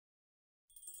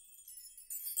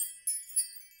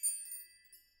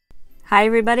Hi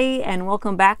everybody, and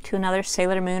welcome back to another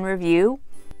Sailor Moon review.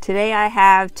 Today I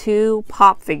have two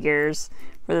pop figures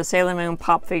for the Sailor Moon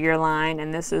pop figure line,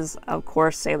 and this is of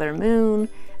course Sailor Moon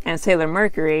and Sailor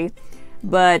Mercury,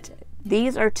 but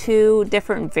these are two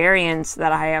different variants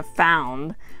that I have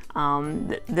found.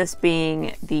 This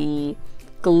being the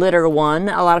glitter one.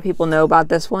 A lot of people know about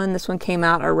this one. This one came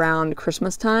out around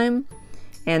Christmas time,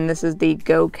 and this is the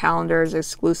Go Calendar's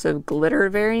exclusive glitter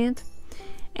variant.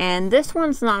 And this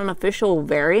one's not an official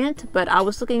variant, but I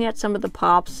was looking at some of the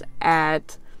pops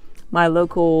at my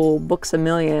local Books A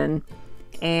Million,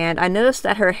 and I noticed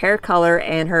that her hair color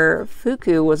and her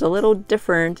fuku was a little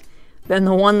different than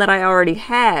the one that I already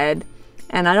had.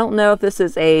 And I don't know if this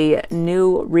is a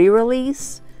new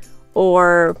re-release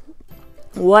or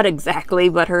what exactly,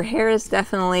 but her hair is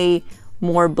definitely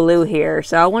more blue here.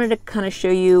 So I wanted to kind of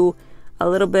show you a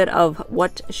little bit of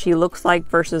what she looks like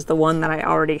versus the one that I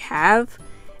already have,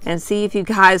 and see if you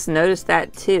guys noticed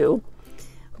that too.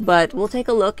 But we'll take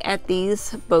a look at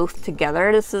these both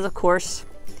together. This is of course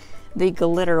the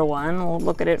glitter one. We'll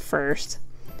look at it first.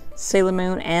 Sailor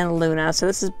Moon and Luna. So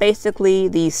this is basically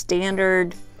the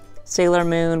standard Sailor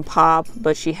Moon pop,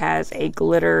 but she has a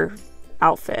glitter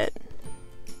outfit.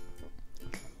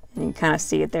 And you can kind of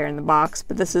see it there in the box.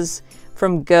 But this is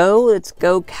from Go. It's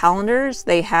Go Calendars.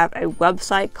 They have a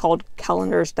website called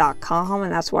calendars.com,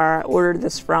 and that's where I ordered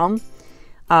this from.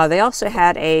 They also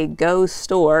had a Go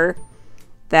store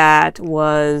that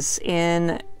was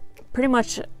in pretty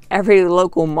much every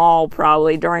local mall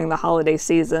probably during the holiday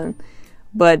season,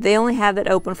 but they only have it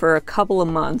open for a couple of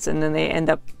months and then they end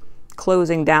up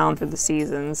closing down for the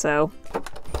season. So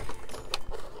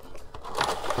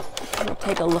we'll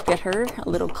take a look at her a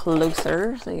little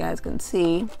closer so you guys can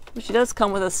see. She does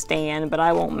come with a stand, but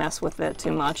I won't mess with it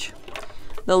too much.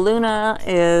 The Luna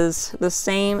is the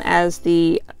same as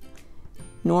the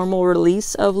normal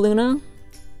release of Luna.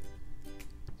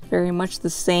 Very much the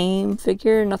same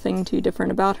figure, nothing too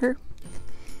different about her.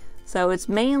 So it's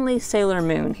mainly Sailor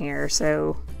Moon here.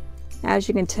 So as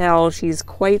you can tell, she's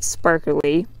quite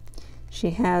sparkly.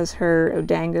 She has her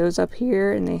Odangos up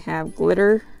here and they have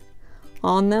glitter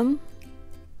on them.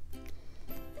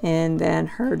 And then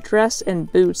her dress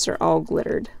and boots are all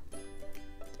glittered.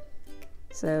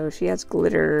 So she has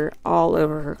glitter all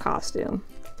over her costume.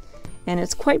 And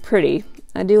it's quite pretty.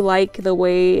 I do like the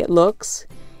way it looks.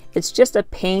 It's just a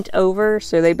paint over,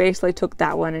 so they basically took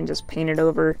that one and just painted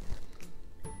over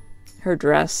her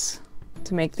dress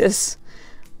to make this.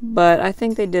 But I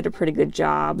think they did a pretty good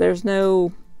job. There's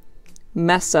no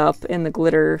mess up in the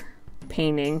glitter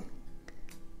painting.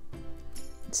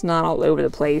 It's not all over the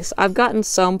place. I've gotten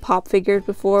some pop figures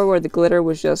before where the glitter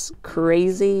was just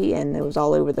crazy and it was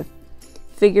all over the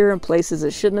figure in places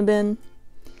it shouldn't have been.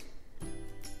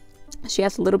 She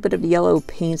has a little bit of yellow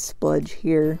paint spludge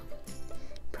here.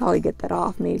 Probably get that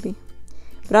off maybe.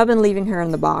 But I've been leaving her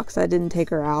in the box. I didn't take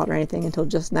her out or anything until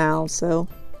just now, so.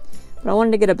 But I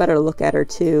wanted to get a better look at her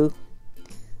too.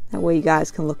 That way you guys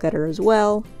can look at her as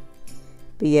well.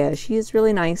 But yeah, she is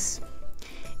really nice.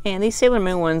 And these Sailor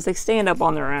Moon ones, they stand up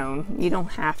on their own. You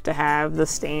don't have to have the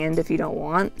stand if you don't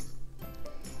want.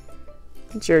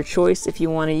 It's your choice if you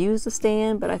want to use the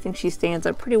stand, but I think she stands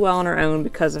up pretty well on her own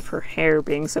because of her hair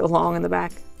being so long in the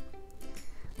back.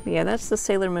 But yeah, that's the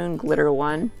Sailor Moon glitter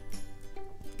one.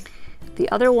 The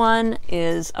other one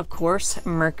is, of course,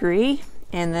 Mercury.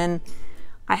 And then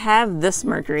I have this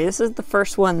Mercury. This is the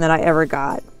first one that I ever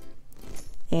got.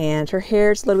 And her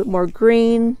hair is a little bit more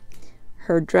green.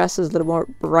 Her dress is a little more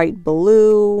bright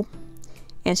blue.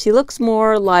 And she looks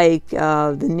more like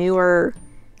the newer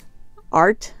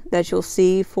art that you'll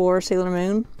see for Sailor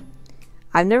Moon.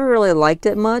 I've never really liked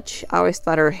it much. I always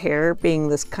thought her hair, being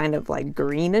this kind of like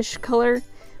greenish color,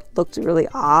 looked really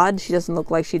odd. She doesn't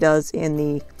look like she does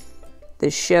in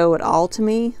the show at all to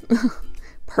me.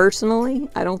 Personally,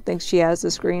 I don't think she has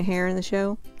this green hair in the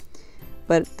show,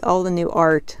 but all the new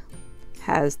art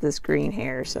has this green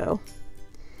hair. So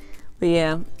but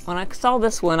yeah, when I saw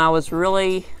this one I was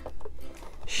really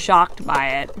shocked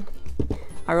by it.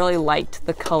 I really liked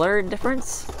the color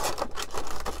difference.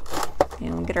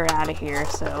 And we'll get her out of here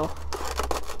so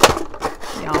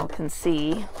y'all can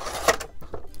see.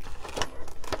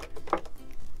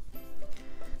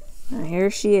 Now here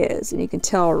she is, and you can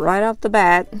tell right off the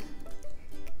bat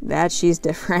that she's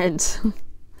different.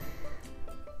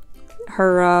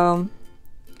 Her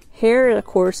hair, of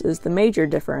course, is the major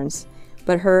difference,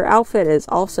 but her outfit is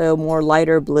also more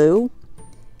lighter blue.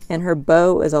 And her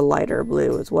bow is a lighter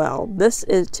blue as well. This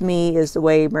is, to me, is the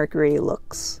way Mercury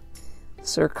looks.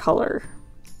 It's her color.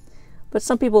 But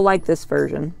some people like this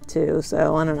version too,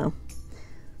 so I don't know.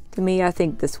 To me, I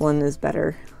think this one is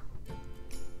better.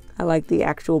 I like the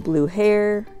actual blue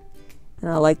hair, and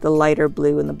I like the lighter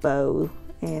blue in the bow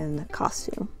and the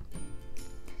costume.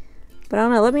 But I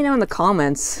don't know, let me know in the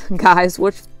comments, guys,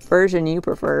 which version you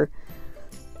prefer.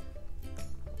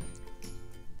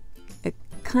 It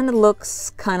kind of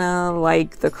looks kind of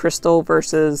like the crystal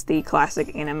versus the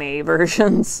classic anime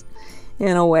versions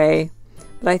in a way.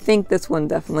 But I think this one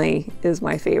definitely is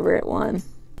my favorite one.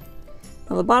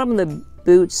 Now the bottom of the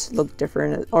boots look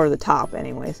different, or the top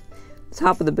anyways. The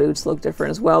top of the boots look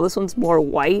different as well. This one's more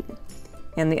white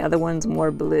and the other one's more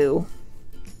blue.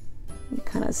 You can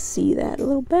kind of see that a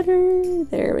little better.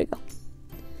 There we go.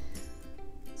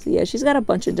 So yeah, she's got a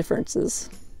bunch of differences.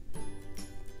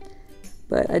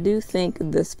 But I do think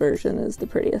this version is the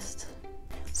prettiest.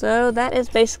 So that is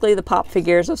basically the pop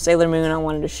figures of Sailor Moon I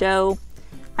wanted to show.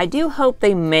 I do hope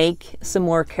they make some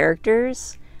more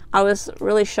characters. I was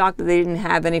really shocked that they didn't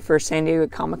have any for San Diego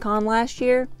Comic-Con last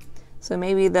year. So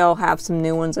maybe they'll have some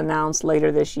new ones announced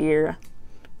later this year.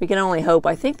 We can only hope.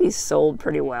 I think these sold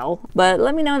pretty well. But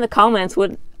let me know in the comments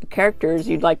what characters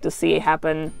you'd like to see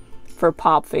happen for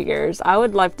pop figures. I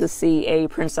would like to see a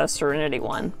Princess Serenity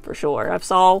one for sure. I've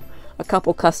saw a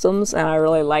couple customs and I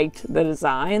really liked the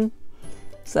design.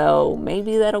 So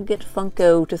maybe that'll get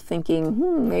Funko to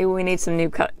thinking, maybe we need some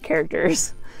new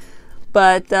characters.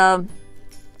 But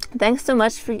thanks so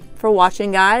much for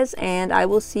watching, guys, and I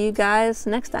will see you guys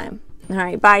next time. All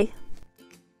right, bye.